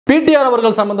PTR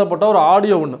அவர்கள் சம்பந்தப்பட்ட ஒரு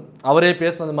ஆடியோ ஒன்று அவரே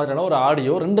பேசுனது மாதிரியான ஒரு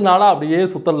ஆடியோ 2 நாளாக அப்படியே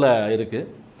சுத்தல்ல இருக்குது.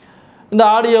 இந்த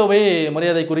ஆடியோவை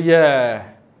மரியாதைக்குரிய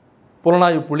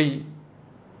புலனாய்வு புலி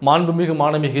மாண்புமிகு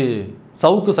மானமிகு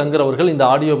சவுக்கு சங்கர் அவர்கள் இந்த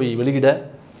ஆடியோவை வெளியிட,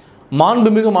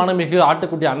 மாண்புமிகு மானமிகு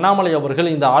ஆட்டுக்குட்டி அண்ணாமலை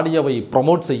அவர்கள் இந்த ஆடியோவை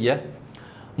ப்ரமோட் செய்ய,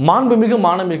 மாண்புமிகு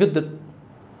மானமிகு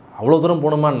அவ்வளோ தூரம்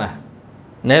போகணுமா என்ன,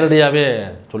 நேரடியாகவே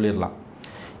சொல்லிடலாம்.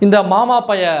 இந்த மாமா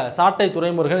பைய சாட்டை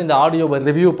துரைமுருகன் இந்த ஆடியோவை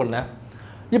ரிவ்யூ பண்ண,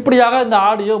 இப்படியாக இந்த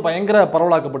ஆடியோ பயங்கர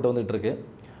பரவலாக்கப்பட்டு வந்துட்டு இருக்கு.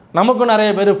 நமக்கும் நிறைய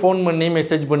பேர் ஃபோன் பண்ணி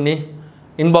மெசேஜ் பண்ணி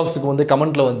இன்பாக்ஸுக்கு வந்து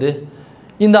கமெண்ட்டில் வந்து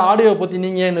இந்த ஆடியோவை பற்றி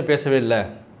நீங்கள் ஏன்னு பேசவே இல்லை,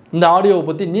 இந்த ஆடியோவை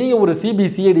பற்றி நீங்கள் ஒரு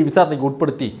சிபிசிஐடி விசாரணைக்கு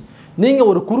உட்படுத்தி நீங்கள்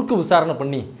ஒரு குறுக்கு விசாரணை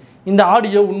பண்ணி இந்த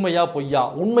ஆடியோ உண்மையா பொய்யா,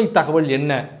 உண்மை தகவல்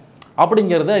என்ன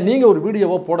அப்படிங்கிறத நீங்கள் ஒரு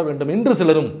வீடியோவை போட வேண்டும் என்று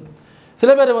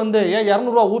சில பேர் வந்து ஏன் 200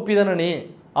 ரூபா ஊப்பி தானே நீ,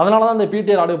 அதனால தான் இந்த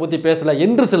PTR ஆடியோ பற்றி பேசலை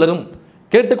என்று சிலரும்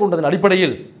கேட்டுக்கொண்டதன்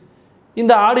அடிப்படையில்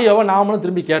இந்த ஆடியோவை நாமளும்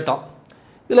திரும்பி கேட்டோம்.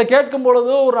 இதில் கேட்கும்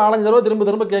பொழுது ஒரு 4-5 தடவை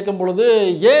திரும்ப கேட்கும் பொழுது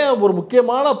ஏன் ஒரு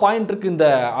முக்கியமான பாயிண்ட் இருக்குது இந்த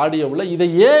ஆடியோவில், இதை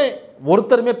ஏன்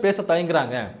ஒருத்தருமே பேச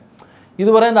தயங்குறாங்க,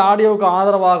 இதுவரை இந்த ஆடியோவுக்கு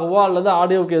ஆதரவாகவோ அல்லது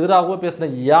ஆடியோவுக்கு எதிராகவோ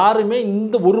பேசின யாருமே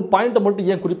இந்த ஒரு பாயிண்ட்டை மட்டும்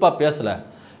ஏன் குறிப்பாக பேசலை,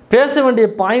 பேச வேண்டிய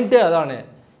பாயிண்ட்டே அதானே,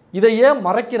 இதை ஏன்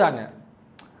மறைக்கிறாங்க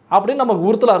அப்படின்னு நமக்கு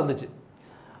உறுத்தலாக இருந்துச்சு.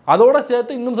 அதோடு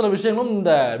சேர்த்து இன்னும் சில விஷயங்களும்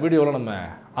இந்த வீடியோவில் நம்ம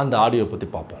அந்த ஆடியோ பற்றி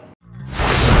பார்ப்போம்.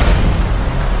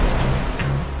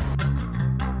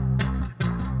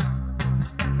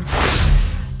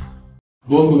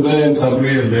 Both of them and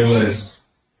Sabri have realized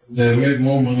they made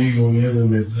more money over here than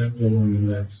they had over in their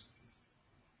lives.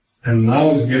 And now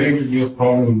it's getting to be a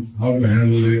problem how to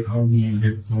handle it, how to make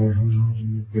it, how to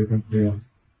make it clear.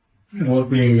 And what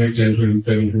we make 10, 20,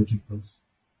 30, 50 pounds.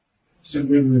 So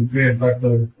we will create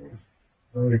factor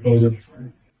because of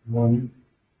one.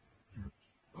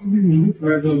 We need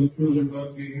factor because of that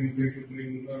being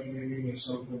a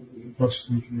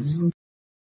prostitution.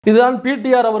 இதுதான்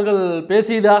PTR அவர்கள்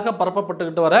பேசியதாக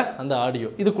பரப்பப்பட்டுக்கிட்டு வர அந்த audio.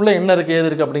 இதுக்குள்ளே என்ன இருக்குது ஏது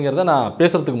இருக்குது அப்படிங்கிறத நான்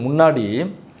பேசுகிறதுக்கு முன்னாடி,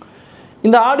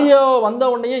 இந்த ஆடியோ வந்த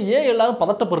உடனே ஏன் எல்லோரும்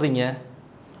பதட்டப்படுறீங்க,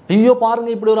 ஐயோ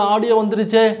பாருங்கள் இப்படி ஒரு ஆடியோ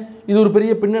வந்துருச்சே, இது ஒரு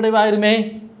பெரிய பின்னடைவாயிருமே,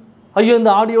 ஐயோ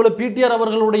இந்த ஆடியோவில் PTR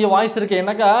அவர்களுடைய வாய்ஸ் இருக்கு.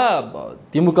 எனக்கா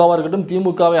திமுகவாக இருக்கட்டும்,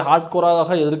 திமுகவை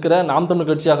ஹார்ட்கோராக எதிர்க்கிற நாம்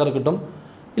தமிழ் கட்சியாக இருக்கட்டும்,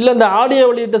 இல்லை இந்த ஆடியோ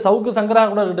வெளியிட்ட சவுக்கு சங்கராக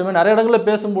கூட இருக்கட்டும், நிறைய இடங்களில்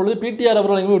பேசும்பொழுது PTR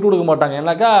அவர்கள் எங்கேயும் விட்டு கொடுக்க மாட்டாங்க.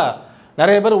 ஏன்னாக்கா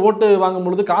நிறைய பேர் ஓட்டு வாங்கும்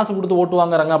பொழுது காசு கொடுத்து ஓட்டு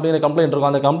வாங்குறாங்க அப்படிங்கிற கம்ப்ளைண்ட் இருக்கும்.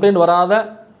 அந்த கம்ப்ளைண்ட் வராத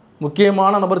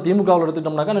முக்கியமான நபர் திமுகவில்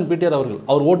எடுத்துக்கிட்டோம்னாக்கா PTR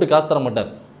அவர் ஓட்டு காசு தர மாட்டார்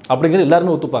அப்படிங்கிறது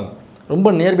எல்லாருமே ஒத்துப்பாங்க. ரொம்ப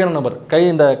நேர்மையான நபர்,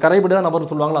 இந்த கரைபடி தான்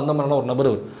நபர்னு சொல்லுவாங்களோ அந்த மாதிரியான ஒரு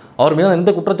நபர். அவர் மீது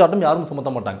எந்த குற்றச்சாட்டும் யாரும்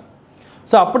சுமத்த மாட்டாங்க.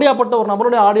 ஸோ அப்படியாப்பட்ட ஒரு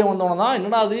நபருடைய ஆடியோ வந்தவங்க தான்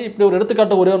என்னடா அது இப்படி ஒரு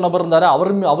எடுத்துக்காட்டு ஒரே ஒரு நபர் இருந்தார்,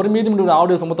 அவர் மீது ஒரு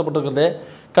ஆடியோ சுமத்தப்பட்டிருக்கிறது,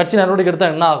 கட்சி நடவடிக்கை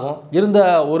எடுத்தால் என்ன ஆகும், இருந்த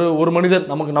ஒரு மனிதர்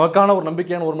நமக்கான ஒரு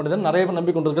நம்பிக்கையான ஒரு மனிதர் நிறைய பேர்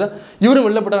நம்பி கொண்டிருக்கிற இவரும்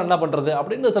வெளிப்பட்டால் என்ன பண்ணுறது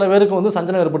அப்படின்னு சில பேருக்கு வந்து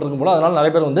சஞ்சனம் ஏற்பட்டிருக்கும் போல. அதனால்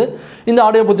நிறைய பேர் வந்து இந்த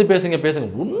ஆடியோ பற்றி பேசுங்க.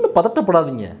 ஒன்றும்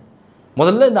பதட்டப்படாதீங்க.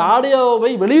 முதல்ல இந்த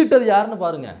ஆடியோவை வெளியிட்டது யாருன்னு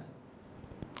பாருங்கள்,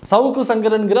 சவுக்கு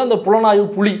சங்கர் என்கிற அந்த புலனாய்வு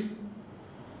புலி.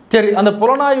 சரி, அந்த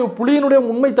புலனாய்வு புலியினுடைய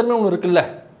உண்மைத்தன்மை ஒன்று இருக்குல்ல,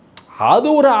 அது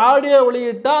ஒரு ஆடியோ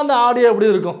வெளியிட்டால் அந்த ஆடியோ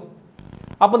எப்படி இருக்கும்.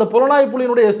 அப்போ அந்த புலனாய்வு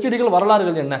புலியினுடைய STDகள்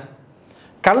வரலாறுகள் என்ன,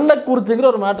 கள்ளக்குறிச்சிங்கிற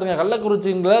ஒரு மேட்ருங்க.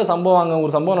 கள்ளக்குறிச்சிங்கிற சம்பவம்,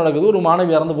 ஒரு சம்பவம் நடக்குது, ஒரு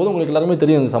மாணவி இறந்த போது உங்களுக்கு எல்லாருமே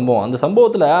தெரியும் இந்த சம்பவம். அந்த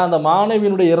சம்பவத்தில் அந்த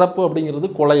மாணவியினுடைய இறப்பு அப்படிங்கிறது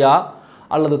கொலையா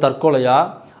அல்லது தற்கொலையா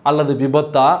அல்லது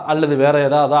விபத்தா அல்லது வேறு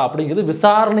ஏதாவதா அப்படிங்கிறது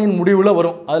விசாரணையின் முடிவில்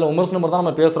வரும். அதில் விமர்சனம் தான்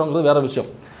நம்ம பேசுகிறோங்கிறது வேறு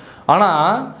விஷயம்.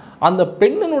 ஆனால் அந்த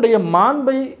பெண்ணினுடைய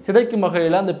மாண்பை சிதைக்கும்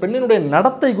வகையில் அந்த பெண்ணினுடைய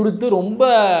நடத்தை குறித்து ரொம்ப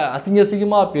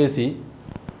அசிங்கமாக பேசி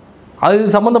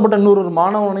அது சம்மந்தப்பட்ட இன்னொரு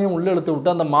மாணவனையும் உள்ளே எடுத்து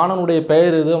விட்டு அந்த மாணவனுடைய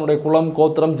பெயர் இது, அவனுடைய குலம்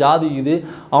கோத்திரம் ஜாதி இது,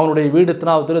 அவனுடைய வீடு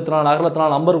இத்தனை நகரத்தினா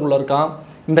நம்பருக்குள்ளே இருக்கான்,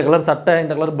 இந்த கலர் சட்டை,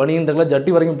 இந்த கலர் பனி, இந்த கலர்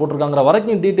ஜட்டி வரைக்கும் போட்டிருக்காங்கிற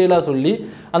வரைக்கும் டீட்டெயிலாக சொல்லி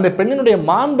அந்த பெண்ணினுடைய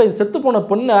மாண்பை செத்துப்போன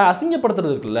பெண்ணை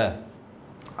அசிங்கப்படுத்துறது இருக்குல்ல,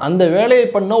 அந்த வேலையை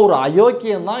பண்ண ஒரு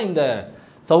அயோக்கியம்தான் இந்த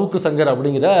சவுக்கு சங்கர்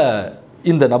அப்படிங்கிற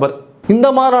இந்த நபர். இந்த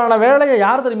மாதிரியான வேலையை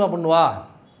யார் தெரியுமா பண்ணுவா,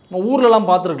 நம்ம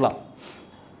ஊர்லலாம் பார்த்துருக்கலாம்.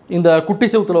 இந்த குட்டி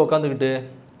செவுத்தில் உட்காந்துக்கிட்டு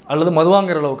அல்லது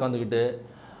மதுவாங்கரில் உட்காந்துக்கிட்டு,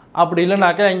 அப்படி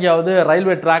இல்லைனாக்கா எங்கேயாவது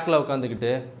ரயில்வே ட்ராக்கில்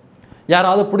உட்காந்துக்கிட்டு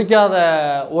யாராவது பிடிக்காத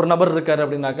ஒரு நபர் இருக்கார்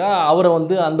அப்படின்னாக்கா அவரை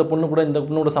வந்து அந்த பொண்ணு கூட இந்த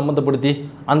பொண்ணு கூட சம்மந்தப்படுத்தி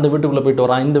அந்த வீட்டுக்குள்ளே போயிட்டு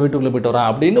வரான், இந்த வீட்டுக்குள்ளே போயிட்டு வரான்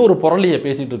அப்படின்னு ஒரு புரளியை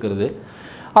பேசிகிட்டு இருக்கிறது.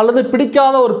 அல்லது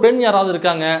பிடிக்காத ஒரு பெண் யாராவது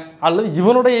இருக்காங்க, அல்லது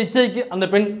இவனுடைய இச்சைக்கு அந்த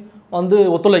பெண் வந்து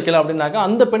ஒத்துழைக்கலை அப்படின்னாக்கா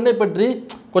அந்த பெண்ணை பற்றி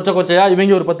கொச்சையாக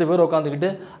இவங்க ஒரு 10 பேர் உட்காந்துக்கிட்டு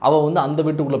அவள் வந்து அந்த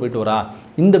வீட்டுக்குள்ளே போயிட்டு வரா,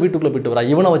 இந்த வீட்டுக்குள்ளே போயிட்டு வரா,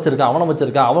 இவனை வச்சிருக்கா, அவனை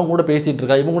வச்சிருக்கா, அவன் கூட பேசிகிட்டு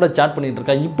இருக்கா, இவங்க கூட சேட் பண்ணிகிட்டு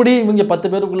இருக்கா, இப்படி இவங்க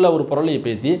 10 பேருக்குள்ளே ஒரு புரளியை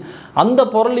பேசி அந்த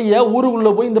புரளியை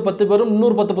ஊருக்குள்ளே போய் இந்த 10 பேரும்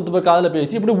இன்னொரு 10 பேர் காதில்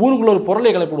பேசி இப்படி ஊருக்குள்ளே ஒரு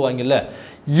புரளியை கிளப்பிடுவாங்கல்ல.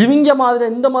 இவங்க மாதிரி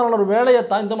இந்த மாதிரியான ஒரு வேலையை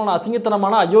தான், இந்த மாதிரி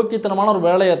அசிங்கத்தனமான அயோக்கியத்தனமான ஒரு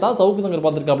வேலையை தான் சவுக்கு சங்கர்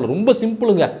பார்த்துருக்காப்புல. ரொம்ப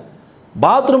சிம்பிளுங்க.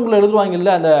 பாத்ரூம்குள்ளே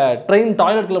எழுதுவாங்கல்ல, அந்த ட்ரெயின்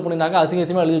டாய்லெட்டில் போனீங்கன்னாக்க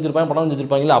அசிங்கமாக எழுதி வச்சிருப்பாங்க, படம்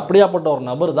வச்சிருப்பாங்கல்ல, அப்படியாப்பட்ட ஒரு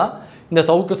நபர் தான் இந்த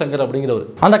சவுக்கு சங்கர் அப்படிங்கிறவர்.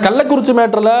 அந்த கள்ளக்குறிச்சி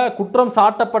மேட்டரில் குற்றம்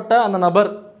சாட்டப்பட்ட அந்த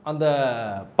நபர், அந்த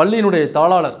பள்ளியினுடைய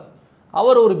தாளாளர்,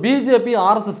 அவர் ஒரு பிஜேபி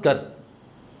ஆர்எஸ்எஸ்கார்.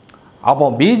 அப்போ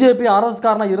பிஜேபி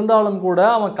ஆர்எஸ்காரனாக இருந்தாலும் கூட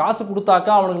அவன் காசு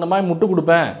கொடுத்தாக்கா அவனுக்கு இந்த மாதிரி முட்டு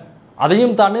கொடுப்பேன்.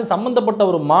 அதையும் தாண்டி சம்மந்தப்பட்ட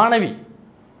ஒரு மாணவி,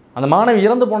 அந்த மாணவி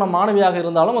இறந்து போன மாணவியாக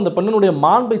இருந்தாலும் அந்த பெண்ணினுடைய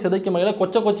மாண்பை சிதைக்கும் வகையில்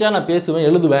கொச்சையாக நான் பேசுவேன்,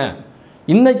 எழுதுவேன்.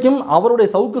 இன்றைக்கும் அவருடைய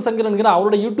சவுக்கு சங்கர் என்கிற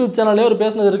அவருடைய யூடியூப் சேனல்லே ஒரு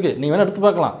பேசுனது இருக்குது, நீங்கள் வேணால் எடுத்து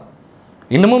பார்க்கலாம்,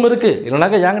 இன்னமும் இருக்குது,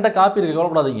 இல்லைனாக்கா என்கிட்ட காப்பி இருக்குது,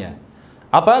 கவலைப்படாதீங்க.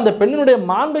 அப்போ அந்த பெண்ணினுடைய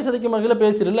மாண்பை சிதைக்கும் வகையில்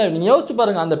பேசுகிறீல்ல, நீங்கள் யோசிச்சு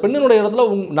பாருங்கள். அந்த பெண்ணினுடைய இடத்துல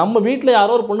நம்ம வீட்டில்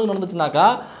யாரோ ஒரு பொண்ணு நடந்துச்சுனாக்கா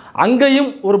அங்கேயும்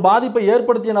ஒரு பாதிப்பை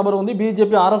ஏற்படுத்திய நபர் வந்து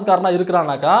பிஜேபி ஆர்எஸ்காரனாக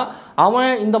இருக்கிறானாக்கா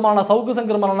அவன் இந்த மாதிரி சவுக்கு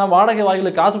சங்கர் மரண வாடகை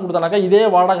வாய்களுக்கு காசு கொடுத்தானாக்கா இதே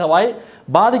வாடகை வாய்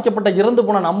பாதிக்கப்பட்ட இறந்து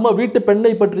போன நம்ம வீட்டு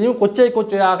பெண்ணை பற்றியும்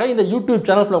கொச்சையாக இந்த யூடியூப்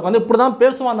சேனல்ஸில் உட்காந்து இப்படி தான்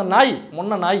பேசுவான் அந்த நாய்,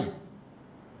 மொன்ன நாய்.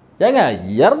 ஏங்க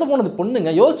இறந்து போனது பொண்ணுங்க,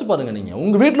 யோசிச்சு பாருங்கள். நீங்கள்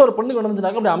உங்கள் வீட்டில் ஒரு பொண்ணு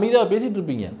நடந்துச்சுனாக்கா அப்படி அமைதியாக பேசிகிட்டு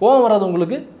இருப்பீங்க, கோபம் வராது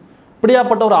உங்களுக்கு?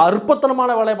 இப்படியாப்பட்ட ஒரு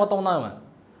அற்பத்தனமான வேலையை பார்த்தவன் தான் அவன்.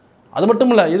 அது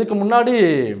மட்டும் இல்லை, இதுக்கு முன்னாடி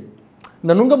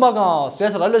இந்த நுங்கம்பாக்கம்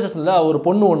ஸ்டேஷன், ரயில்வே ஸ்டேஷனில் ஒரு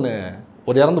பொண்ணு ஒன்று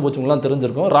ஒரு இறந்து போச்சுங்களாம்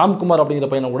தெரிஞ்சிருக்கும், ராம்குமார் அப்படிங்கிற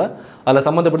பையனை கூட அதில்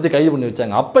சம்மந்தப்படுத்தி கைது பண்ணி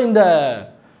வச்சாங்க. அப்போ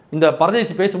இந்த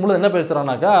பரதேசி பேசும்போது என்ன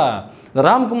பேசுகிறான்னாக்கா, இந்த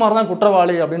ராம்குமார் தான்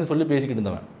குற்றவாளி அப்படின்னு சொல்லி பேசிக்கிட்டு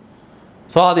இருந்தவன்.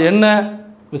 ஸோ அது என்ன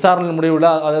விசாரணை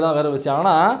முடிவில் அதுதான் வேறு விஷயம்.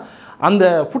 ஆனால் அந்த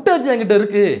ஃபுட்டேஜ் என்கிட்ட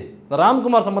இருக்குது, இந்த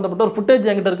ராம்குமார் சம்மந்தப்பட்ட ஒரு ஃபுட்டேஜ்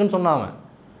என்கிட்ட இருக்குன்னு சொன்னான்.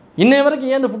 இன்னைய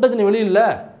வரைக்கும் ஏன் இந்த ஃபுட்டேஜ் நீ வெளியில்லை?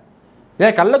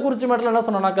 ஏன் கள்ளக்குறிச்சி மேட்டில் என்ன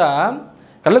சொன்னாக்கா,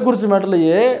 கள்ளக்குறிச்சி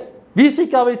மேட்டிலேயே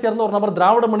விசிகாவை சேர்ந்த ஒரு நபர்,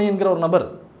 திராவிடமணி என்கிற ஒரு நபர்,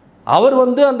 அவர்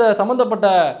வந்து அந்த சம்மந்தப்பட்ட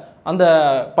அந்த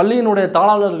பள்ளியினுடைய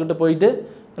தாளாளர்கிட்ட போயிட்டு,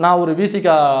 நான் ஒரு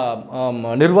விசிகா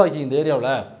நிர்வாகி இந்த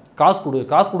ஏரியாவில், காசு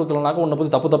கொடுக்கலனாக்கா உன்னை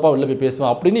பற்றி தப்பாக வெளில போய்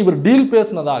பேசுவேன் அப்படின்னு இவர் டீல்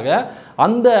பேசினதாக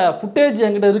அந்த ஃபுட்டேஜ்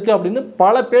என்கிட்ட இருக்குது அப்படின்னு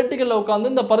பல பேட்டிகளில்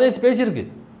உட்காந்து இந்த பரதேசி பேசியிருக்கு,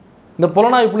 இந்த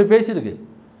புலனாய்வு புள்ளி பேசியிருக்கு.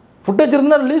 ஃபுட்டேஜ்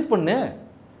இருந்தால் ரிலீஸ் பண்ணு,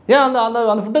 ஏன் அந்த அந்த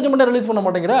அந்த ஃபுட்டேஜ் மட்டும் ரிலீஸ் பண்ண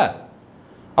மாட்டேங்கிற?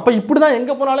 அப்போ இப்படி தான்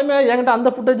எங்கே போனாலுமே என்கிட்ட அந்த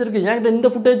ஃபுட்டேஜ் இருக்குது, என்கிட்ட இந்த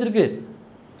ஃபுட்டேஜ் இருக்குது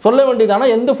சொல்ல வேண்டியது.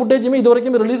 ஆனால் எந்த ஃபுட்டேஜுமே இது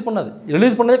வரைக்கும் ரிலீஸ்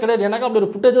பண்ணதே கிடையாது. எனக்கு அப்படி ஒரு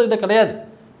ஃபுட்டேஜ் கிட்ட கிடையாது.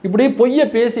 இப்படி பொய்யை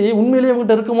பேசி உண்மையிலேயே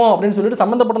இவங்ககிட்ட இருக்குமோ அப்படின்னு சொல்லிட்டு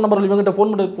சம்மந்தப்பட்ட நபர்கள் இவங்ககிட்ட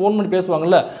ஃபோன் பண்ணி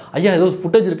பேசுவாங்கல்ல, ஐயா ஏதோ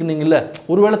ஃபுட்டேஜ் இருக்குன்னீங்கல்ல,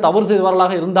 ஒருவேளை தவறு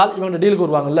செய்தவர்களாக இருந்தால் இவங்க டீலுக்கு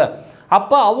வருவாங்கல்ல.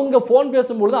 அப்போ அவங்க ஃபோன்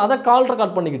பேசும்பொழுது அதை கால்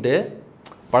ரெக்கார்ட் பண்ணிக்கிட்டு,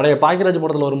 பழைய பாக்கியராஜ்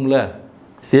படத்தில் வரும்ல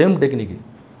சேம் டெக்னிக்கு,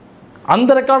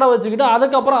 அந்த ரெக்கார்டை வச்சுக்கிட்டு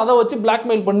அதுக்கப்புறம் அதை வச்சு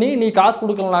பிளாக்மெயில் பண்ணி நீ காசு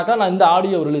கொடுக்கலனாக்கா நான் இந்த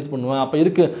ஆடியோ ரிலீஸ் பண்ணுவேன்,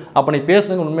 அப்போ நீ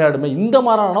பேசுனது உண்மையாடுமே. இந்த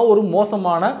மாதிரியான ஒரு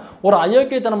மோசமான ஒரு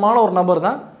அயோக்கியத்தனமான ஒரு நபர்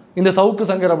தான் இந்த சவுக்கு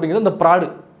சங்கர் அப்படிங்கிற இந்த ப்ராடு.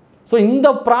 ஸோ இந்த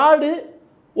ப்ராடு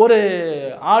ஒரு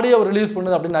ஆடியோவை ரிலீஸ்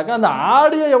பண்ணுது அப்படின்னாக்கா அந்த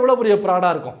ஆடியோ எவ்வளோ பெரிய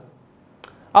ப்ராடாக இருக்கும்.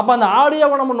 அப்போ அந்த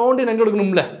ஆடியோவை நம்ம நோண்டி நெங்க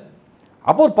எடுக்கணும்ல.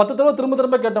 அப்போ ஒரு 10 தடவை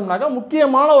திரும்ப கேட்டோம்னாக்கா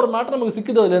முக்கியமான ஒரு மேட்டர் நமக்கு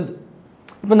சிக்குது அதுலேருந்து.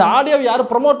 இப்போ இந்த ஆடியோவை யார்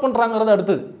ப்ரமோட் பண்ணுறாங்கிறத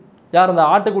அடுத்தது யார், அந்த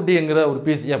ஆட்டுக்குட்டிங்கிற ஒரு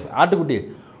பீஸ். ஆட்டுக்குட்டி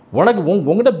உனக்கு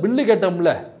உங்கள்கிட்ட பில்லு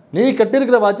கேட்டோம்ல, நீ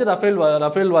கட்டியிருக்கிற வாட்ச்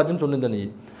ரஃபேல் வாட்சுன்னு சொல்லியிருந்த, நீ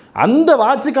அந்த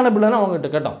வாட்சுக்கான பில்லுன்னு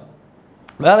அவங்ககிட்ட கேட்டோம்.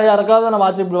 வேறு யாருக்காவது நான்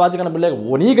வாட்சுக்கான பில்லே,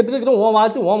 நீ கட்டிருக்கிற உன்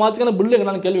வாட்சுக்கான பில்லு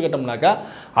எங்கன்னு கேள்வி கேட்டோம்னாக்கா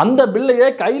அந்த பில்லையே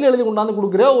கையில் எழுதி கொண்டாந்து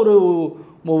கொடுக்குற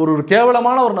ஒரு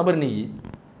கேவலமான ஒரு நபர். நீ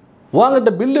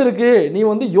உங்ககிட்ட பில்லு இருக்குது, நீ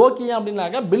வந்து யோக்கியம்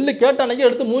அப்படின்னாக்கா பில்லு கேட்ட அன்றைக்கி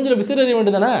எடுத்து மூஞ்சில் விசிறறிய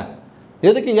வேண்டியதானே.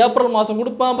 எதுக்கு ஏப்ரல் மாதம்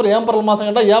கொடுப்பான், அப்புறம் ஏப்ரல் மாதம்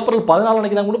கேட்டால் ஏப்ரல் 14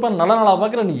 அன்றைக்கி தான் கொடுப்பேன், நல்ல நாளாக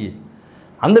பார்க்குறேன். நீ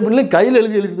அந்த பில்லு கையில்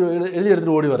எழுதி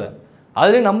எடுத்துகிட்டு ஓடி வர,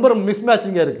 அதுலேயே நம்பர் மிஸ்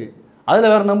மேட்சிங்காக இருக்குது,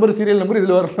 அதில் வேறு நம்பர் சீரியல் நம்பர்,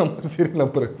 இதில் வேறு நம்பர் சீரியல்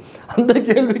நம்பர். அந்த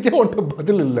கேள்விக்கே ஒன்றும்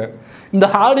பதில் இல்லை. இந்த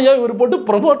ஆடியோ இவர் போட்டு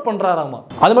ப்ரமோட் பண்ணுறாராமா.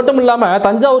 அது மட்டும் இல்லாமல்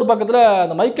தஞ்சாவூர் பக்கத்தில்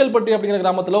அந்த மைக்கேல்பட்டி அப்படிங்கிற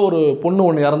கிராமத்தில் ஒரு பொண்ணு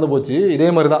ஒன்று இறந்து போச்சு. இதே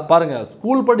மாதிரி தான் பாருங்கள்,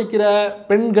 ஸ்கூல் படிக்கிற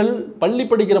பெண்கள், பள்ளி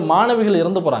படிக்கிற மாணவிகள்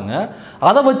இறந்து போகிறாங்க.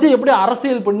 அதை வச்சு எப்படி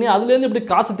அரசியல் பண்ணி அதுலேருந்து எப்படி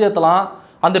காசு தேர்த்தலாம்,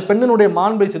 அந்த பெண்ணினுடைய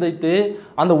மாண்பை சிதைத்து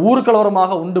அந்த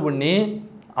ஊர்கலவரமாக உண்டு பண்ணி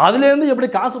அதுலேருந்து எப்படி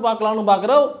காசு பார்க்கலான்னு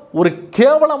பார்க்குற ஒரு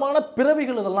கேவலமான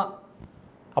பிறவிகள் இதெல்லாம்.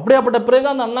 அப்படியாப்பட்ட பிறகு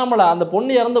தான் அந்த அண்ணாமலை, அந்த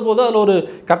பொண்ணு இறந்த போது அதில் ஒரு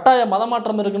கட்டாய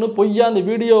மதமாற்றம் இருக்குன்னு பொய்யா அந்த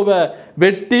வீடியோவை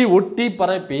வெட்டி ஒட்டி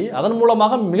பரப்பி அதன்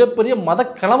மூலமாக மிகப்பெரிய மத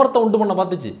கலவரத்தை உண்டு பண்ண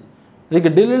பார்த்துச்சு.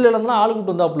 இதுக்கு டெல்லியில் இருந்தெல்லாம் ஆள்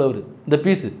கூட்டு வந்தாப்புல அவர் இந்த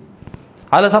பீஸு.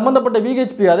 அதில் சம்மந்தப்பட்ட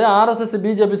விஹெச்பி, அதே ஆர்எஸ்எஸ்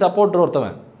பிஜேபி சப்போர்ட்டர்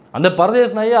ஒருத்தவன், அந்த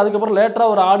பரதேஷ் நாயே அதுக்கப்புறம்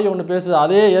லேட்டராக ஒரு ஆடியோ ஒன்று பேசுது.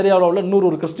 அதே ஏரியாவில் உள்ள இன்னொரு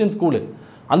ஒரு கிறிஸ்டின் ஸ்கூலு,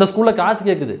 அந்த ஸ்கூலில் காசு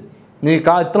கேட்குது, நீ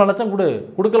இத்தனை லட்சம்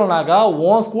கொடுக்கலனாக்கா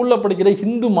உன் ஸ்கூலில் படிக்கிற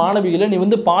ஹிந்து மாணவிகளை நீ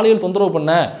வந்து பாலியல் தொந்தரவு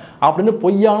பண்ண அப்படின்னு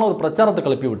பொய்யான ஒரு பிரச்சாரத்தை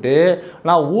கிளப்பி விட்டு,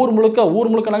 நான் ஊர்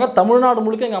முழுக்கனாக்கா தமிழ்நாடு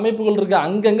முழுக்க எங்கள் அமைப்புகள் இருக்குது,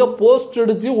 அங்கங்கே போஸ்ட்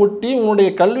அடித்து ஒட்டி உன்னுடைய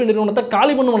கல்வி நிறுவனத்தை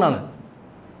காலி பண்ணுவேன், நான்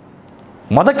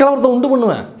மத கலவரத்தை உண்டு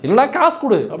பண்ணுவேன், இல்லைனா காசு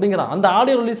கொடு அப்படிங்கிறான். அந்த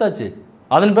ஆடியோ ரிலீஸ் ஆச்சு,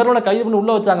 அதன் பேரில் நான் கைது பண்ணி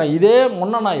உள்ளே வச்சாங்க. இதே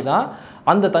மொன்னநாய் தான்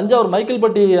அந்த தஞ்சாவூர்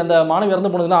மைக்கேல்பட்டி அந்த மாணவி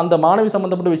இறந்து போனதுன்னா அந்த மாணவி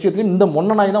சம்மந்தப்பட்ட விஷயத்துலையும் இந்த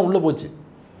மொன்னநாய் தான் உள்ளே போச்சு.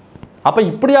 அப்போ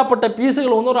இப்படியாப்பட்ட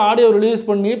பீஸுகள் வந்து ஒரு ஆடியோ ரிலீஸ்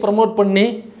பண்ணி ப்ரமோட் பண்ணி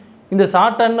இந்த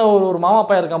சாட்டான்னு ஒரு மாமா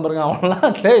பையன் இருக்கான் பாருங்க,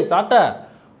 அவன்லாம் டேய் சாட்டை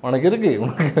உனக்கு இருக்குது,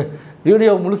 உனக்கு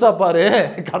வீடியோ முழுசாக பாரு,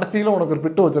 கடைசியில் உனக்கு ஒரு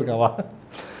பிட்டு வச்சுருக்கான் வா.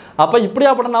 அப்போ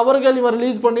இப்படியாப்பட்ட நபர்கள் இவன்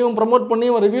ரிலீஸ் பண்ணி இவன் ப்ரமோட் பண்ணி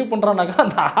இவன் ரிவ்யூ பண்ணுறான்னாக்கா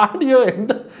அந்த ஆடியோ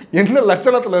என்ன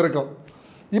லட்சணத்தில் இருக்கும்.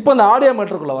 இப்போ அந்த ஆடியோ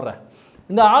மேட்டருக்குள்ளே வர்றேன்.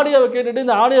 இந்த ஆடியோவை கேட்டுட்டு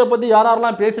இந்த ஆடியோவை பற்றி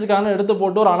யாரெல்லாம் பேசியிருக்காங்கன்னு எடுத்து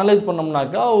போட்டு ஒரு அனலைஸ்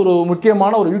பண்ணோம்னாக்கா ஒரு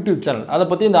முக்கியமான ஒரு யூடியூப் சேனல் அதை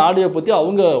பற்றி இந்த ஆடியோ பற்றி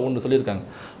அவங்க ஒன்று சொல்லியிருக்காங்க.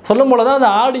 சொல்லும் போது தான்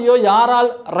அந்த ஆடியோ யாரால்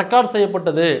ரெக்கார்ட்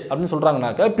செய்யப்பட்டது அப்படின்னு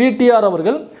சொல்கிறாங்கனாக்கா, பிடிஆர்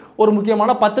அவர்கள் ஒரு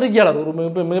முக்கியமான பத்திரிகையாளர், ஒரு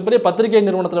மிகப்பெரிய பத்திரிகை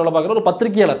நிறுவனத்தில் வேலை பார்க்குற ஒரு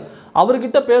பத்திரிகையாளர்,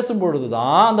 அவர்கிட்ட பேசும்பொழுது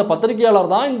தான் அந்த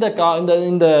பத்திரிகையாளர் தான்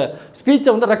இந்த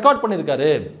ஸ்பீச்சை வந்து ரெக்கார்ட்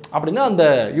பண்ணியிருக்காரு அப்படின்னு அந்த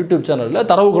யூடியூப் சேனலில்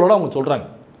தரவுகளோடு அவங்க சொல்கிறாங்க.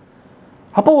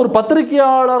 அப்போ ஒரு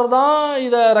பத்திரிகையாளர் தான்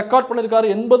இதை ரெக்கார்ட் பண்ணியிருக்காரு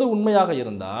என்பது உண்மையாக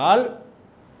இருந்தால்,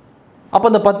 அப்போ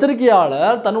அந்த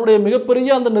பத்திரிகையாளர் தன்னுடைய மிகப்பெரிய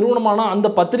அந்த நிறுவனமான அந்த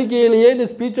பத்திரிகையிலேயே இந்த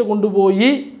ஸ்பீச்சை கொண்டு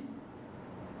போய்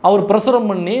அவர் பிரசுரம்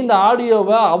பண்ணி இந்த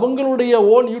ஆடியோவை அவங்களுடைய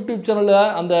ஓன் யூடியூப்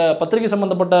சேனலில் அந்த பத்திரிகை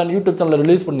சம்மந்தப்பட்ட யூடியூப் சேனலில்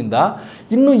ரிலீஸ் பண்ணியிருந்தா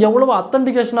இன்னும் எவ்வளோ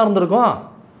அத்தன்டிகேஷனாக இருந்திருக்கும்.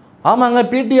 ஆமாங்க,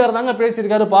 பிடிஆர் தாங்க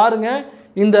பேசியிருக்காரு பாருங்கள்,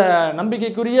 இந்த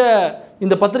நம்பிக்கைக்குரிய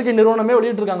இந்த பத்திரிகை நிறுவனமே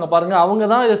வெளியிட்டிருக்காங்க பாருங்கள், அவங்க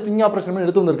தான் இதை ஸ்டிங் ஆப்ரேஷன்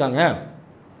எடுத்து வந்திருக்காங்க,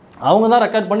 அவங்க தான்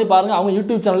ரெக்கார்ட் பண்ணி பாருங்கள், அவங்க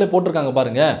யூடியூப் சேனல்லே போட்டிருக்காங்க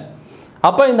பாருங்கள்.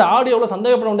 அப்போ இந்த ஆடியோவில்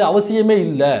சந்தேகப்பட வேண்டிய அவசியமே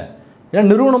இல்லை. ஏன்னா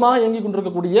நிறுவனமாக இயங்கி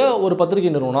கொண்டிருக்கக்கூடிய ஒரு பத்திரிகை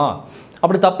நிறுவனம்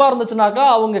அப்படி தப்பாக இருந்துச்சுனாக்கா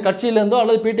அவங்க கட்சியிலேருந்தோ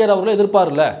அல்லது பிடிஆர் அவர்களோ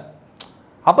எதிர்ப்பார்ல.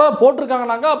 அப்போ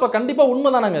போட்டிருக்காங்கனாக்கா அப்போ கண்டிப்பாக உண்மை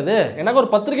தானாங்க அது. எனக்கு ஒரு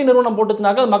பத்திரிகை நிறுவனம்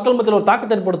போட்டுச்சுனாக்கா அது மக்கள் மத்தியில் ஒரு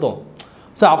தாக்கத்தை ஏற்படுத்தும்.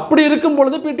 ஸோ அப்படி இருக்கும்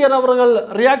பொழுது பிடிஆர் அவர்கள்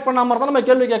ரியாக்ட் பண்ணாமல் இருந்தால் நம்ம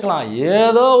கேள்வி கேட்கலாம்.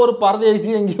 ஏதோ ஒரு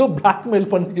பரதேசி எங்கேயோ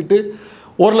பிளாக்மெயில் பண்ணிக்கிட்டு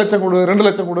 1 லட்சம் கொடு, 2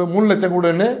 லட்சம் கொடு, 3 லட்சம்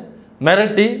கொடுன்னு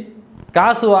மிரட்டி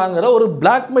காசு வாங்குகிற ஒரு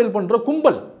பிளாக்மெயில் பண்ணுற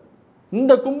கும்பல்,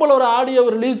 இந்த கும்பல் ஒரு ஆடியோவை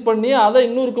ரிலீஸ் பண்ணி அதை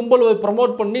இன்னொரு கும்பல்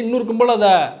ப்ரமோட் பண்ணி இன்னொரு கும்பல்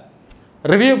அதை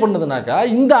ரிவ்யூ பண்ணுதுனாக்கா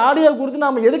இந்த ஆடியோ குறித்து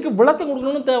நாம் எதுக்கு விளக்கம்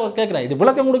கொடுக்கணும்னு கேட்குறேன். இது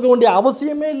விளக்கம் கொடுக்க வேண்டிய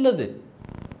அவசியமே இல்லது.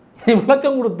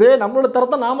 விளக்கம் கொடுத்து நம்மளோட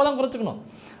தரத்தை நாம தான் குறைச்சிக்கணும்.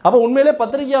 அப்போ உண்மையிலே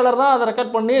பத்திரிகையாளர் தான் அதை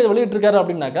ரெக்கார்ட் பண்ணி இதை வெளியிட்டிருக்காரு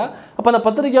அப்படின்னாக்கா அப்போ அந்த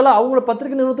பத்திரிகையாளர் அவங்கள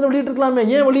பத்திரிகை நிறுவனத்தில் வெளியிட்டிருக்கலாமே,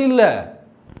 ஏன் வெளியில்லை?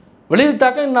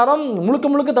 வெளியிட்டாக்கா இந்நேரம்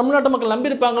முழுக்க தமிழ்நாட்டு மக்கள்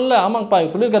நம்பியிருப்பாங்கல்ல. ஆமாங்கப்பா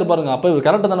இவர் சொல்லியிருக்காரு பாருங்க, அப்போ இவர்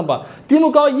கரெக்டாக தானேப்பா,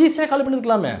 திமுகவை ஈஸியாக காலி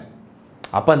பண்ணியிருக்கலாமே.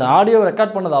 அப்போ அந்த ஆடியோவை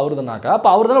ரெக்கார்ட் பண்ணது அவர் தானாக்கா அப்போ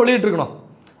அவர் தானே வெளியிட்டிருக்கணும்.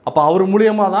 அப்போ அவர்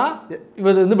மூலியமாக தான்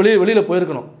இவர் வந்து வெளியில்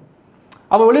போயிருக்கணும்.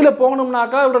 அப்போ வெளியில்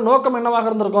போகணும்னாக்கா இவரோட நோக்கம் என்னவாக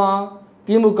இருந்திருக்கும்?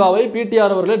 திமுகவை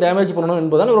பிடிஆர் அவர்களே டேமேஜ் பண்ணணும்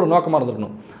என்பதுதான் இவரோட நோக்கமாக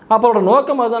இருந்திருக்கணும். அப்போ அவரோட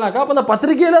நோக்கம் அதுதானாக்கா அப்போ அந்த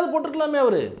பத்திரிகையில் அது போட்டிருக்கலாமே.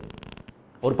 அவர்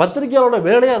ஒரு பத்திரிகையாளரோட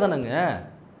வேலையாக தானேங்க.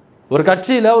 ஒரு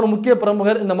கட்சியில் ஒரு முக்கிய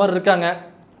பிரமுகர் இந்த மாதிரி இருக்காங்க,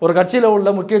 ஒரு கட்சியில் உள்ள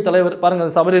முக்கிய தலைவர்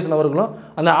பாருங்கள் சபரீசன் அவர்களும்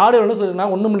அந்த ஆடியோவில்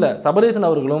சொல்லியிருந்தாங்க, ஒன்றும் இல்லை சபரீசன்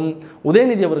அவர்களும்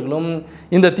உதயநிதி அவர்களும்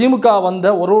இந்த திமுக வந்த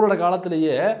ஒரு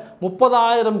காலத்திலேயே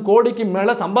 30,000 கோடிக்கு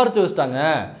மேலே சம்பாரித்து வச்சிட்டாங்க.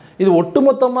 இது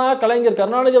ஒட்டுமொத்தமாக கலைஞர்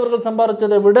கருணாநிதி அவர்கள்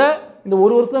சம்பாதிச்சதை விட இந்த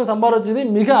ஒரு வருஷம் சம்பாதிச்சது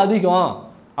மிக அதிகம்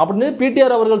அப்படின்னு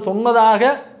பிடிஆர் அவர்கள் சொன்னதாக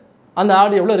அந்த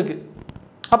ஆடியோவில் இருக்குது.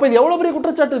 அப்போ இது எவ்வளோ பெரிய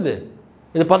குற்றச்சாட்டு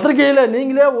இது பத்திரிகையில்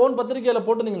நீங்களே ஓன் பத்திரிகையில்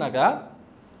போட்டிருந்தீங்கன்னாக்கா,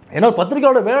 ஏன்னா ஒரு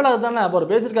பத்திரிகையோட வேலை தானே. அப்போ ஒரு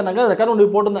பேசியிருக்காங்க ரெக்கார்ட்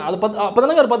ஒன்று போட்டிருந்தேன், அது அப்போ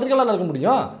தானே ஒரு பத்திரிகையாளர் இருக்க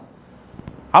முடியும்.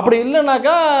 அப்படி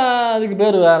இல்லைனாக்கா அதுக்கு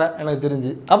பேர் வேறு எனக்கு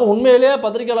தெரிஞ்சு. அப்போ உண்மையிலேயே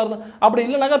பத்திரிகையாளர் தான். அப்படி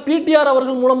இல்லைனாக்கா பிடிஆர்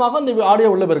அவர்கள் மூலமாக இந்த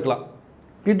ஆடியோ உள்ளே போயிருக்கலாம்.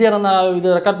 பிடிஆர் அந்த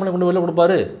இதை ரெக்கார்ட் பண்ணி கொண்டு வெளில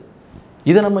கொடுப்பாரு.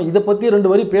 இதை பற்றி 2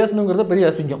 வரி பேசணுங்கிறத பெரிய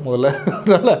அசிங்கம் முதல்ல.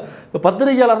 அதனால் இப்போ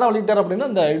பத்திரிகையாளர் தான் வெளியிட்டார் அப்படின்னு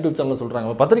அந்த யூடியூப் சேனலில்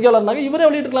சொல்கிறாங்க. பத்திரிகையாளர்னாக்க இவரே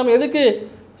வெளியிட்டுருக்கலாமே, எதுக்கு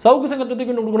சவுக்கு சங்கத்தை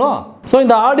கொண்டு கொடுக்கணும்? ஸோ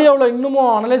இந்த ஆடியோவில்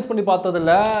இன்னமும் அனலைஸ் பண்ணி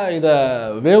பார்த்ததில்ல, இதை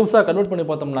வேவ்ஸாக கன்வெர்ட் பண்ணி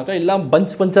பார்த்தோம்னாக்கா எல்லாம்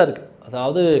பஞ்சாக இருக்குது.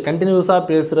 அதாவது கண்டினியூஸாக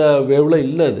பேசுகிற வேவில்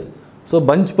இல்லை இது. ஸோ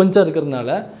பஞ்சாக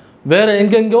இருக்கிறதுனால வேறு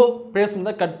எங்கெங்கோ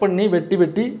பேசுனதை கட் பண்ணி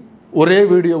வெட்டி ஒரே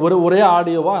வீடியோ ஒரே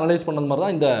ஆடியோவாக அனலைஸ் பண்ணது மாதிரி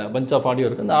தான் இந்த பஞ்ச் ஆஃப் ஆடியோ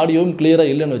இருக்குது. இந்த ஆடியோவும்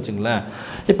கிளியராக இல்லைன்னு வச்சுங்களேன்.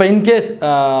 இப்போ இன்கேஸ்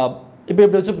இப்போ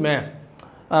எப்படி வச்சுப்போமே,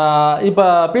 இப்போ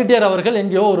பிடிஆர் அவர்கள்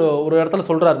எங்கேயோ ஒரு இடத்துல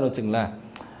சொல்கிறாருன்னு வச்சுங்களேன்,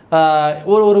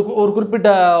 ஒரு குறிப்பிட்ட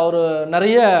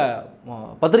நிறைய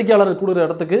பத்திரிகையாளர் கூடுற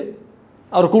இடத்துக்கு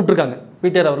அவர் கூப்பிட்ருக்காங்க,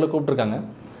 பிடிஆர் அவர்களை கூப்பிட்ருக்காங்க.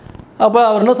 அப்போ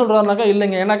அவர் என்ன சொல்கிறாருனாக்கா,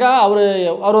 இல்லைங்க ஏன்னாக்கா அவர்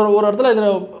ஒரு இடத்துல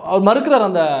அவர் மறுக்கிறார்,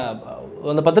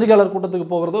 அந்த பத்திரிகையாளர் கூட்டத்துக்கு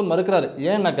போகிறது மறுக்கிறாரு.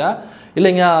 ஏன்னாக்கா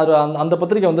இல்லைங்க அந்த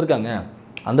பத்திரிக்கை வந்திருக்காங்க,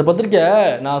 அந்த பத்திரிக்கை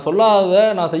நான் சொல்லாத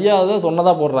நான் செய்யாத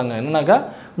சொன்னதாக போடுறாங்க. என்னன்னாக்கா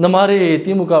இந்த மாதிரி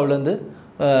திமுகவிலேருந்து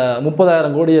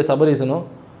 30,000 கோடியை சபரீசனும்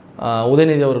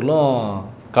உதயநிதி அவர்களும்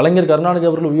கலைஞர் கருணாநிதி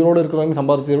அவர்கள் உயிரோடு இருக்கிறவங்க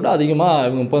சம்பாதிச்சதை விட அதிகமாக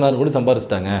இவங்க 30,000 கோடி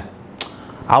சம்பாதிச்சிட்டாங்க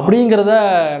அப்படிங்கிறத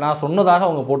நான் சொன்னதாக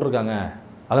அவங்க போட்டிருக்காங்க,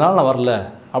 அதனால் நான் வரல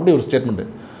அப்படி ஒரு ஸ்டேட்மெண்ட்டு.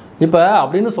 இப்போ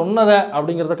அப்படின்னு சொன்னதை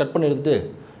அப்படிங்கிறத கட் பண்ணி எடுத்துகிட்டு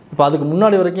இப்போ அதுக்கு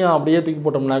முன்னாடி வரைக்கும் அப்படியே தூக்கி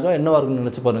போட்டோம்னாக்கா என்னவாக இருக்குன்னு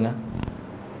நினச்சி பாருங்கள்.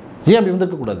 ஏன் அப்படி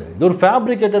இருந்திருக்கக்கூடாது? இது ஒரு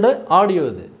ஃபேப்ரிகேட்டடு ஆடியோ.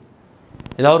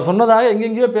 இது அவர் சொன்னதாக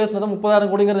எங்கெங்கேயோ பேசினதை 30,000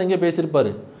 கோடிங்கிறத எங்கேயோ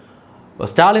பேசியிருப்பார்.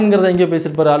 ஸ்டாலின்கிறத எங்கேயோ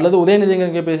பேசியிருப்பார், அல்லது உதயநிதிங்க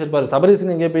எங்கேயோ பேசியிருப்பார்,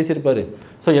 சபரீஷன் எங்கேயோ பேசியிருப்பார்.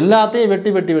 ஸோ எல்லாத்தையும்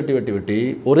வெட்டி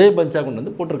ஒரே பஞ்சாக கொண்டு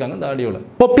வந்து போட்டிருக்காங்க இந்த ஆடியோவில்.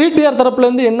 இப்போ பிடிஆர்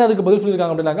தரப்புலேருந்து என்ன அதுக்கு பதில்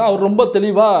சொல்லியிருக்காங்க அப்படின்னாக்கா, அவர் ரொம்ப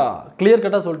தெளிவாக கிளியர்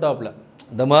கட்டாக சொல்லிட்டாப்புல,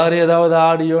 இந்த மாதிரி ஏதாவது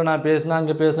ஆடியோ நான் பேசினா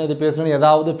அங்கே பேசினேன் இது பேசணும்னு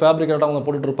ஏதாவது ஃபேப்ரிக்கேட்டாக அவங்க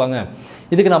போட்டுட்ருப்பாங்க.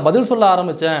 இதுக்கு நான் பதில் சொல்ல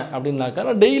ஆரம்பித்தேன் அப்படின்னாக்கா,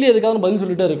 நான் டெய்லி எதுக்காக பதில்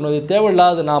சொல்லிட்டே இருக்கணும். இது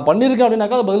தேவையில்லாது. நான் பண்ணியிருக்கேன்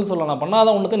அப்படின்னாக்கா அது பதில் சொல்லலாம், நான்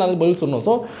பண்ணாத ஒன்றுக்கு நான் பதில் சொல்லணும்.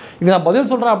 ஸோ இது நான் பதில்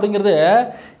சொல்கிறேன் அப்படிங்கிறது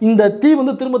இந்த தீ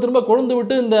வந்து திரும்ப கொழுந்து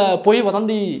விட்டு இந்த பொய்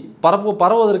வதந்தி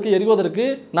பரவுவதற்கு எரிவதற்கு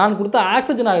நான் கொடுத்த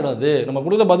ஆக்சிஜன் ஆகிடும். அது நம்ம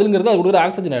கொடுக்குற பதிலுங்கிறது அது கொடுக்குற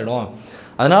ஆக்சிஜன் ஆகிடும்.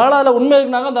 அதனால் அதில் உண்மை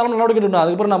இருக்குனாங்க தாராளமாக நடவடிக்கை எடுக்கணும்,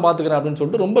 அதுக்கப்புறம் நான் பார்த்துக்கிறேன் அப்படின்னு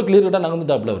சொல்லிட்டு ரொம்ப கிளியர் கட்டாக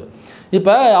நகர்ந்துட்டாப்புல அவர்.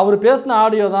 இப்போ அவர் பேசின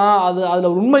ஆடியோ தான் அது, அதில்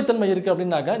ஒரு உண்மைத்தன்மை இருக்குது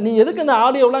அப்படின்னாக்கா, நீ எதுக்கு அந்த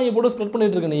ஆடியோலாம் இங்கே போட்டு ஸ்ப்ரெட்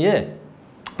பண்ணிட்டு இருக்க? நீயே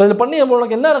இப்போ இதில் பண்ணி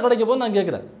உனக்கு என்ன கிடைக்க போகுது நான்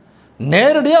கேட்குறேன்.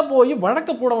 நேரடியாக போய்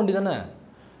வழக்க போட வேண்டியதானே,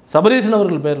 சபரீஷன்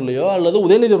அவர்கள் பேர்லையோ அல்லது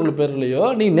உதயநிதி அவர்கள் பேர்லையோ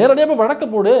நீ நேரடியாக போய் வழக்க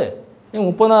போடு.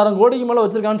 30,000 கோடிக்கு மேலே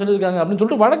வச்சுருக்கான்னு சொல்லியிருக்காங்க அப்படின்னு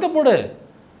சொல்லிட்டு வழக்க போடு.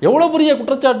 எவ்வளோ பெரிய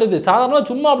குற்றச்சாட்டு இது. சாதாரணமாக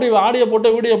சும்மா அப்படி ஆடியோ போட்டு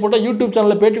வீடியோ போட்டு யூடியூப்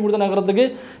சேனலில் பேட்டி கொடுத்த நகரத்துக்கு,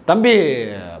 தம்பி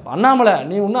அண்ணாமலை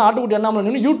நீ இன்னும் ஆட்டுக்குட்டி அண்ணாமலை,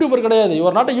 நீ யூடியூபர் கிடையாது,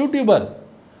 இவர் நாட்ட யூடியூபர்,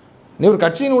 நீ ஒரு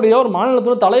கட்சியினுடைய ஒரு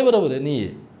மாநிலத்தோட தலைவர். அவர் நீ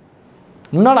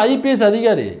முன்னாள் ஐபிஎஸ்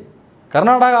அதிகாரி,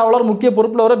 கர்நாடகாவில் முக்கிய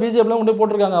பொறுப்பில் வர பிஜேபியில் கொண்டு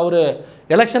போட்டிருக்காங்க. அவர்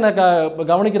எலெக்ஷனை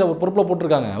கவனிக்கிற ஒரு பொறுப்பில்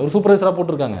போட்டிருக்காங்க, ஒரு சூப்பர்வைசராக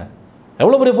போட்டிருக்காங்க.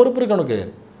 எவ்வளோ பெரிய பொறுப்பு இருக்கு உனக்கு.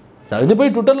 இது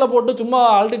போய் ட்விட்டரில் போட்டு சும்மா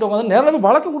ஆல்ட்டிட்டு உட்காந்து நேரில் போய்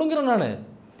வழக்கு கொடுங்குறேன் நான்.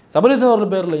 சபரீஷன்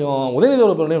அவர்கள் பேர்லையும் உதயநிதி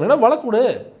அவர்கள் பேர்லையும் என்ன வழக்கு கொடு.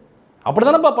 அப்படி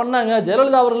தானேப்பா பண்ணாங்க.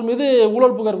 ஜெயலலிதா அவர்கள் மீது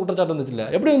ஊழல் புகார் குற்றச்சாட்டு வந்துச்சு இல்லை,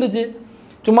 எப்படி வந்துச்சு?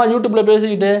 சும்மா யூடியூப்பில்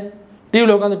பேசிக்கிட்டு,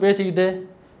 டிவியில் உட்காந்து பேசிக்கிட்டு,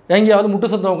 எங்கேயாவது முட்டு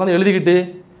சத்தம் உட்காந்து எழுதிக்கிட்டு,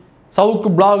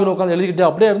 சவுக்கு பிளாகில் உட்காந்து எழுதிக்கிட்டு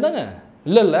அப்படியே இருந்தாங்க.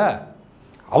 இல்லை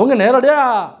அவங்க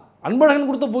நேரடியாக அன்பழகன்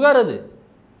கொடுத்த புகார். அது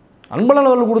அன்பழகன்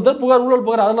அவர்கள் கொடுத்த புகார், ஊழல்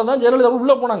புகார். அதில் தான் ஜெயலலிதா அவர்கள்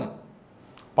உள்ளே போனாங்க.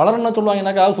 பலர் என்ன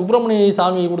சொல்லுவாங்கன்னாக்கா, சுப்பிரமணிய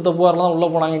சாமி கொடுத்த புகாரில் தான் உள்ளே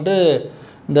போனாங்கன்ட்டு.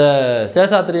 இந்த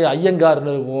சேஷாத்திரி ஐயங்கார்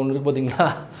ஒன்று இருக்குது பார்த்தீங்களா,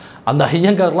 அந்த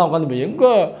ஐயங்கார்லாம் உட்காந்து எங்கே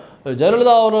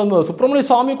ஜெயலலிதா அவர் சுப்பிரமணிய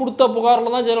சாமி கொடுத்த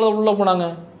புகாரில் தான் ஜெயலலிதா உள்ளே போனாங்க.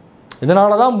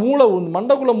 இதனால தான் மூளை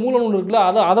மண்டக்குள்ளே மூளைன்னு ஒன்று இருக்குல்ல,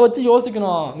 அதை வச்சு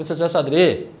யோசிக்கணும் மிஸ்டர் சேஷாத்திரி.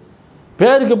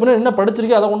 பேருக்கு பின்னாடி என்ன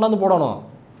படிச்சிருக்கே அதை கொண்டாந்து போடணும்.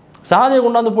 சாதியை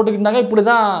கொண்டாந்து போட்டுக்கிட்டாங்க, இப்படி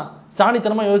தான்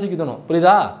சாணித்தனமாக யோசிக்கணும்,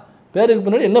 புரியுதா? பேருக்கு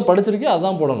பின்னாடி என்ன படிச்சிருக்கே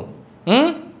அதுதான் போடணும்.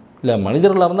 இல்லை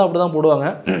மனிதர்களாக இருந்தால் அப்படி தான் போடுவாங்க.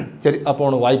 சரி, அப்போ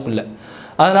உனக்கு வாய்ப்பு இல்லை.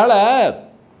 அதனால்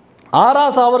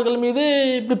ஆராஸ் அவர்கள் மீது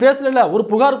இப்படி பேசல, ஒரு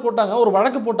புகார் போட்டாங்க, ஒரு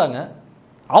வழக்கு போட்டாங்க.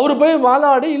 அவர் போய்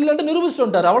வாதாடி இல்லைன்ட்டு நிரூபிச்சுட்டு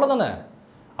வந்துட்டார், அவ்வளோதானே.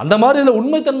 அந்த மாதிரி இதில்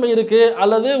உண்மைத்தன்மை இருக்குது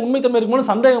அல்லது உண்மைத்தன்மை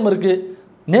இருக்கும்போது சந்தேகம் இருக்குது,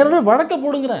 நேரடியாக வழக்க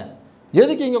போடுங்கிறேன்.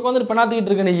 எதுக்கு இங்கே உட்காந்து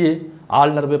பெண்ணாத்திக்கிட்டு இருக்க நீ?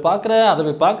 ஆளுநர் போய் பார்க்குற, அதை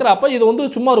போய் பார்க்குற. அப்போ இது வந்து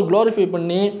சும்மா ஒரு க்ளோரிஃபை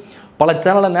பண்ணி பல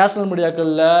சேனலில், நேஷ்னல்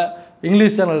மீடியாக்களில்,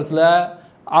 இங்கிலீஷ் சேனல்ஸில்,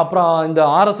 அப்புறம் இந்த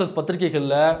ஆர்எஸ்எஸ்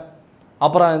பத்திரிகைகளில்,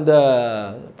 அப்புறம் இந்த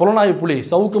புலனாய்வு புலி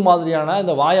சவுக்கு மாதிரியான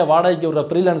இந்த வாடகைக்கு விடுற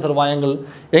ஃப்ரீலான்சர் வாயங்கள்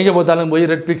எங்கே பார்த்தாலும் போய்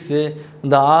ரெட் பிக்ஸு,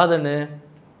 இந்த ஆதனு,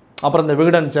 அப்புறம் இந்த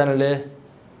விகடன் சேனலு,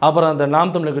 அப்புறம் இந்த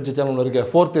நாம் தமிழ் கட்சி சேனல் ஒன்று இருக்குது,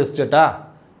 4th எஸ்டேட்டா,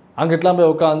 அங்கிட்டலாம்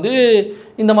போய் உட்காந்து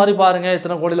இந்த மாதிரி பாருங்கள்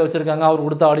இத்தனை கோடியில் வச்சுருக்காங்க, அவர்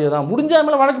கொடுத்த ஆடியோ தான், முடிஞ்சால்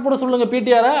மேலே வழக்கு போட சொல்லுங்கள்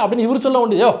பிடிஆரை அப்படின்னு இவர் சொல்ல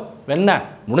வேண்டியதோ வெண்ண.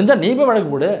 முடிஞ்சால் நீ போய் வழக்கு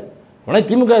போடு. உடனே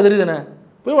திமுக எதிரி தானே,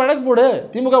 போய் வழக்கு போடு.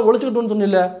 திமுக ஒழிச்சுக்கிட்டோன்னு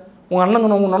சொன்னில்ல, உங்கள்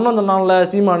அண்ணன் சொன்னான்ல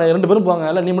சீமானு, 2 பேரும் போவாங்க,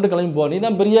 இல்லை நீ மட்டும் கிளம்பி போ, நீ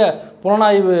தான் பெரிய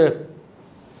புலனாய்வு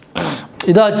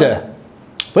இதாச்சே,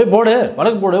 போய் போடு,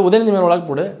 வழக்கு போடு. உதயநிதி மேலே வழக்கு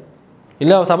போடு,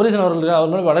 இல்லை சபரீஷன் அவர்கள்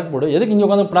அவர் மேலே வழக்கு போடு. எதுக்கு இங்கே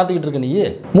உட்காந்து பின்னாத்திக்கிட்டு இருக்க நீ?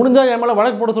 முடிஞ்சால் என் மேலே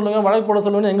வழக்கு போட சொல்லுங்கள், வழக்கு போட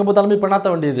சொல்லுவேன்னு எங்கே பார்த்தாலுமே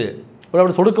பின்னாத்த வேண்டியது,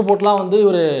 அப்படி சொடுக்கு போட்டுலாம் வந்து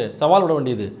ஒரு சவால் விட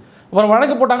வேண்டியது. அப்புறம்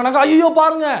வழக்கு போட்டாங்கன்னாக்கா, ஐயோ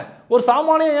பாருங்கள் ஒரு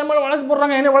சாமானியம் என் மேலே வழக்கு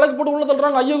போடுறாங்க, என்னை வழக்கு போட்டு உள்ள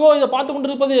தள்ளுறாங்க, ஐயோ இதை பார்த்து கொண்டு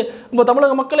இருப்பது நம்ம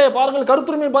தமிழக மக்களே பாருங்கள்,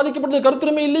 கருத்துரிமை பாதிக்கப்படுது,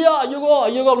 கருத்துரிமை இல்லையா, ஐயோ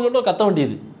அப்படின்னு சொல்லிட்டு கத்த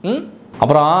வேண்டியது.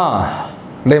 அப்புறம்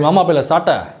டே மாமா பையில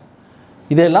சாட்டை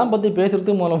இதெல்லாம் பற்றி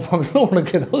பேசுகிறதுக்கு மூலமாக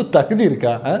உனக்கு ஏதாவது தகுதி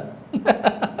இருக்கா?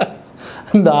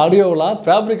 இந்த ஆடியோவெலாம்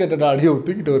ஃபேப்ரிகேட்டட் ஆடியோ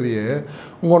தூக்கிட்டு வரையே,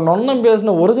 உங்கள் நொன்னம்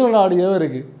பேசின ஒரிஜினல் ஆடியோவே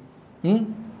இருக்குது.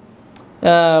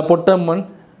 பொட்டம்மன்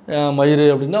மயிறு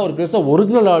அப்படின்னா அவர் பேசின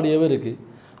ஒரிஜினல் ஆடியோவே இருக்குது.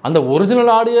 அந்த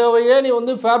ஒரிஜினல் ஆடியோவையே நீ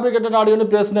வந்து ஃபேப்ரிகேட்டட் ஆடியோன்னு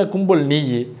பேசின கும்பல்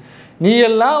நீ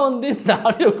எல்லாம் வந்து இந்த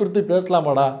ஆடியோ கொடுத்து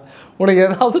பேசலாமாடா? உனக்கு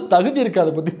ஏதாவது தகுதி இருக்குது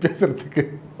அதை பற்றி பேசுகிறதுக்கு?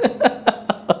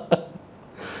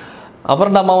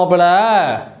 அப்புறம்டா மாமாப்பிள்ள,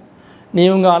 நீ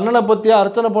உங்கள் அண்ணனை பற்றி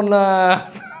அர்ச்சனை பண்ண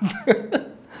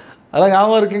அதான்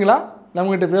ஞாபகம் இருக்குங்களா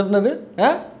நம்மகிட்ட பேசுனது?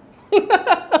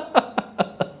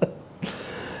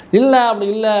 இல்லை அப்படி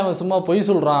இல்லை, அவன் சும்மா பொய்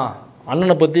சொல்கிறான்,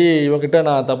 அண்ணனை பற்றி இவன்கிட்ட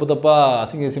நான் தப்பாக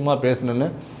அசிங்கமாக பேசினேன்னு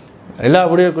எல்லா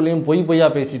வீடியோக்குள்ளேயும் பொய்யா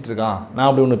பேசிகிட்டு இருக்கான், நான்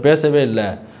அப்படி ஒன்று பேசவே இல்லை,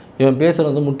 இவன்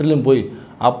பேசுகிறது வந்து முற்றிலும் பொய்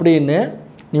அப்படின்னு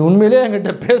நீ உண்மையிலே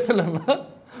என்கிட்ட பேசலைன்னா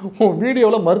உன்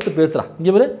வீடியோவில் மறுத்து பேசுகிறான்.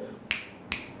 இங்கே பேர்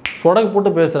சொடக்கு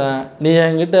போட்டு பேசுகிறேன், நீ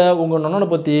என்கிட்ட உங்கள் நொண்ணனை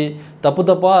பற்றி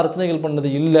தப்பாக அர்ச்சனைகள் பண்ணது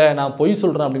இல்லை, நான் பொய்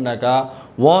சொல்கிறேன் அப்படின்னாக்கா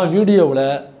உன் வீடியோவில்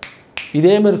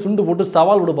இதேமாரி சுண்டு போட்டு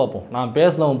சவால் விட பார்ப்போம். நான்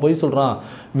பேசினவன் பொய் சொல்கிறான்,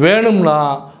 வேணும்னா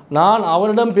நான்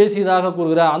அவனிடம் பேசியதாக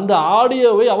கூறுகிறேன் அந்த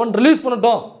ஆடியோவை அவன் ரிலீஸ்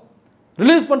பண்ணட்டும்,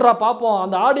 ரிலீஸ் பண்ணுறா பார்ப்போம்.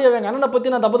 அந்த ஆடியோவை எங்கள் அண்ணனை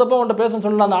பற்றி நான் தப்பு அவன்கிட்ட பேசணும்னு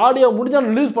சொல்லலாம், அந்த ஆடியோ முடிஞ்சால்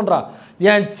ரிலீஸ் பண்ணுறா,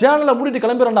 என் சேனலை மூடிட்டு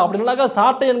கிளம்பிடுறேன்டா. அப்படின்னாக்கா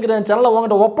சாட்டை என்கிற என் சேனலை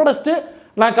உங்கள்கிட்ட ஒப்படைச்சிட்டு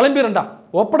நான் கிளம்பிடுறேன்டா,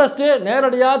 ஒப்படைச்சிட்டு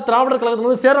நேரடியாக திராவிடர் கழகத்தில்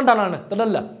வந்து சேரண்டா நான்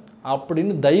திடல்ல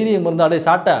அப்படின்னு தைரியம் இருந்தாடே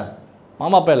சாட்டை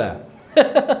மாமா பேல.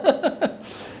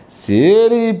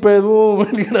 சரி இப்போ எதுவும்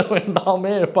வெளியிட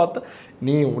வேண்டாமே பார்த்தா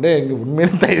நீ உடனே எங்கள்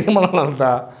உண்மையிலே தைரியமாக இருந்தா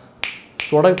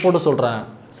சொடை போட்டு சொல்கிறேன்,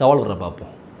 சவால் விடுற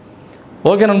பார்ப்போம்.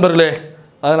 ஓகே நண்பர்களே,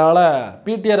 அதனால்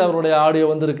பிடிஆர் அவருடைய ஆடியோ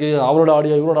வந்திருக்கு, அவரோட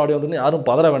ஆடியோ இவரோட ஆடியோ வந்துருக்கு, யாரும்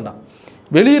பதற வேண்டாம்.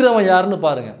 வெளியிடுறவன் யாருன்னு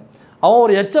பாருங்கள். அவன்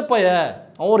ஒரு எச்சப்பைய,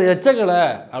 அவன் ஒரு எச்சக்கலை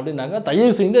அப்படின்னாங்க.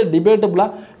 தயவு செஞ்சு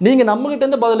டிபேட்டபுளாக நீங்கள்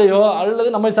நம்மகிட்டேருந்து பதிலையோ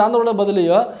அல்லது நம்ம சார்ந்தவரோட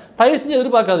பதிலையோ தயவு செஞ்சு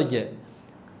எதிர்பார்க்காதீங்க.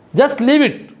 Just leave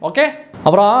it. ஓகே.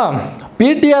 அப்புறம்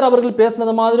பிடிஆர் அவர்கள்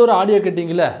பேசினது மாதிரி ஒரு ஆடியோ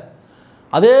கேட்டிங்களே,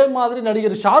 அதே மாதிரி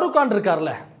நடிகர் ஷாருக் கான்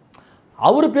இருக்கார்ல,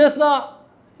 அவர் பேசினா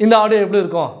இந்த ஆடியோ எப்படி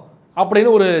இருக்கும்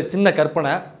அப்படின்னு ஒரு சின்ன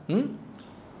கற்பனை.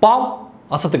 Bomb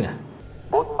அசத்துங்க.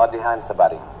 Both Adiha and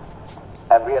Sabari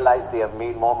have realized they have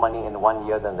made more money in 1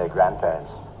 year than their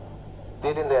grandparents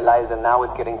did in their lives, and now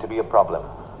it's getting to be a problem.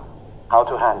 How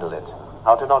to handle it?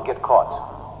 How to not get caught?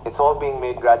 It's all being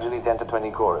made gradually 10 to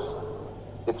 20 crores.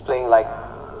 It's playing like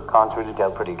can't really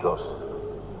tell, pretty close.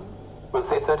 We'll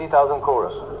say 30,000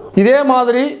 crores. இதே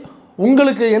மாதிரி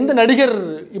உங்களுக்கு எந்த நடிகர்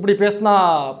இப்படி பேசினா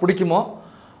பிடிக்குமோ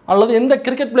அல்லது எந்த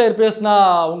கிரிக்கெட் பிளேயர் பேசினா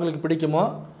உங்களுக்கு பிடிக்குமோ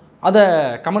அதை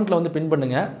கமெண்ட்டில் வந்து பின்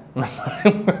பண்ணுங்கள்.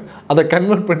 அதை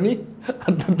கன்வெர்ட் பண்ணி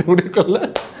அடுத்த முடிவுக்குள்ள.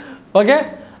 ஓகே.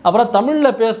 அப்புறம்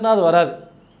தமிழில் பேசினா அது வராது,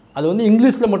 அது வந்து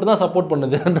இங்கிலீஷில் மட்டும்தான் சப்போர்ட்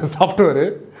பண்ணுது அந்த சாஃப்ட்வேரு,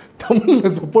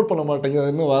 தமிழில் சப்போர்ட் பண்ண மாட்டேங்குது,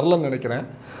 அது இன்னும் வரலன்னு நினைக்கிறேன்.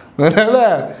 அதனால்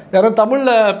யாரும்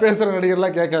தமிழில் பேசுகிற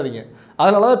நடிகர்லாம் கேட்காதீங்க.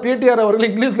 அதனால தான் பிடிஆர் அவர்கள்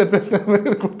இங்கிலீஷில் பேசுகிற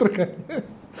நடிகர் கொடுத்துருக்காங்க.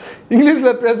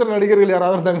 இங்கிலீஷில் பேசுகிற நடிகர்கள்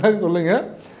யாராவது இருந்தாங்கன்னா சொல்லுங்கள்,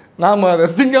 நாம் அதை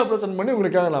ஸ்டிங் ஆப்ரேஷன் பண்ணி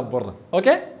உங்களுக்காக நான் போடுறேன்.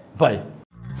 ஓகே, பாய்.